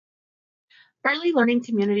Early Learning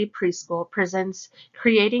Community Preschool presents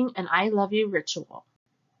Creating an I Love You Ritual.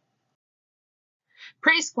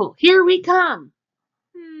 Preschool, here we come!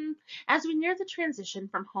 As we near the transition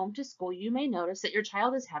from home to school, you may notice that your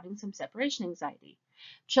child is having some separation anxiety.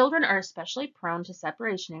 Children are especially prone to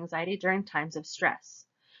separation anxiety during times of stress.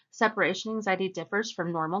 Separation anxiety differs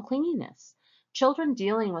from normal clinginess. Children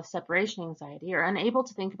dealing with separation anxiety are unable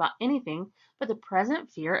to think about anything but the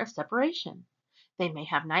present fear of separation. They may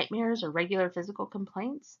have nightmares or regular physical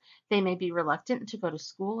complaints. They may be reluctant to go to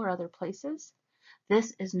school or other places.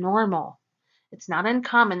 This is normal. It's not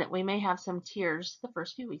uncommon that we may have some tears the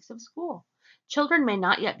first few weeks of school. Children may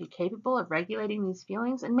not yet be capable of regulating these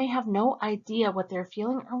feelings and may have no idea what they're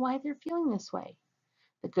feeling or why they're feeling this way.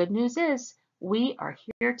 The good news is we are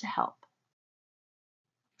here to help.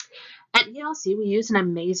 At ELC, we use an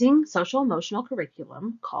amazing social emotional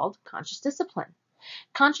curriculum called Conscious Discipline.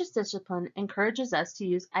 Conscious discipline encourages us to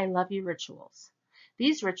use I love you rituals.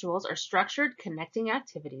 These rituals are structured, connecting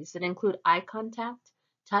activities that include eye contact,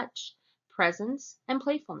 touch, presence, and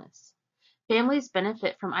playfulness. Families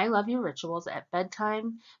benefit from I love you rituals at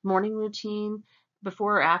bedtime, morning routine,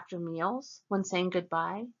 before or after meals, when saying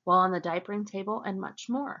goodbye, while on the diapering table, and much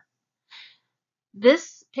more.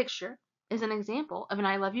 This picture is an example of an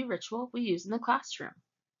I love you ritual we use in the classroom.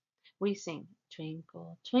 We sing,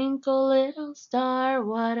 twinkle, twinkle, little star,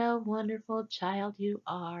 what a wonderful child you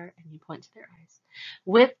are. And you point to their eyes.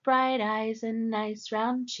 With bright eyes and nice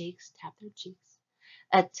round cheeks, tap their cheeks.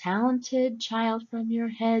 A talented child from your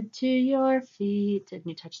head to your feet. And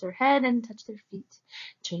you touch their head and touch their feet.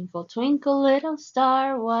 Twinkle, twinkle, little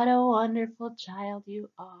star, what a wonderful child you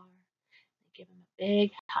are. Give them a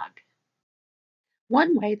big hug.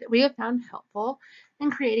 One way that we have found helpful in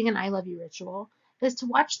creating an I love you ritual is to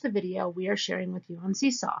watch the video we are sharing with you on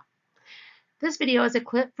Seesaw. This video is a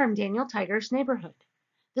clip from Daniel Tiger's Neighborhood.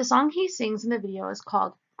 The song he sings in the video is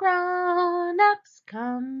called Grown-ups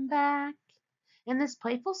Come Back. In this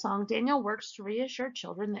playful song, Daniel works to reassure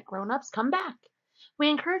children that grown-ups come back.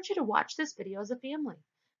 We encourage you to watch this video as a family.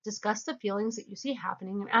 Discuss the feelings that you see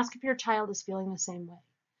happening and ask if your child is feeling the same way.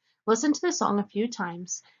 Listen to the song a few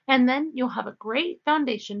times, and then you'll have a great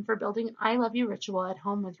foundation for building an I love you ritual at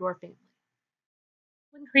home with your family.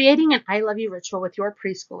 When creating an I love you ritual with your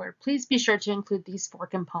preschooler, please be sure to include these 4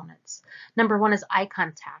 components. Number 1 is eye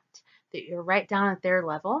contact, that you're right down at their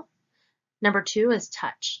level. Number 2 is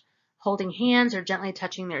touch, holding hands or gently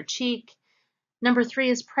touching their cheek. Number 3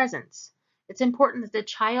 is presence. It's important that the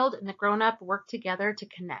child and the grown-up work together to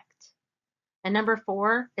connect. And number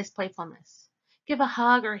 4 is playfulness. Give a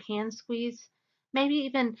hug or a hand squeeze, maybe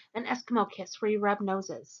even an Eskimo kiss where you rub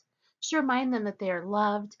noses. Just remind them that they are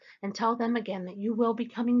loved and tell them again that you will be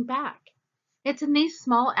coming back. It's in these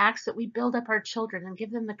small acts that we build up our children and give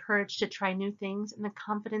them the courage to try new things and the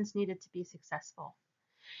confidence needed to be successful.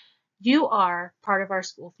 You are part of our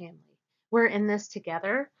school family. We're in this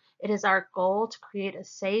together. It is our goal to create a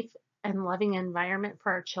safe and loving environment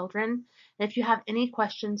for our children. And if you have any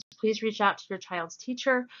questions, please reach out to your child's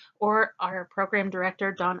teacher or our program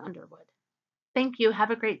director, Dawn Underwood. Thank you. Have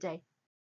a great day.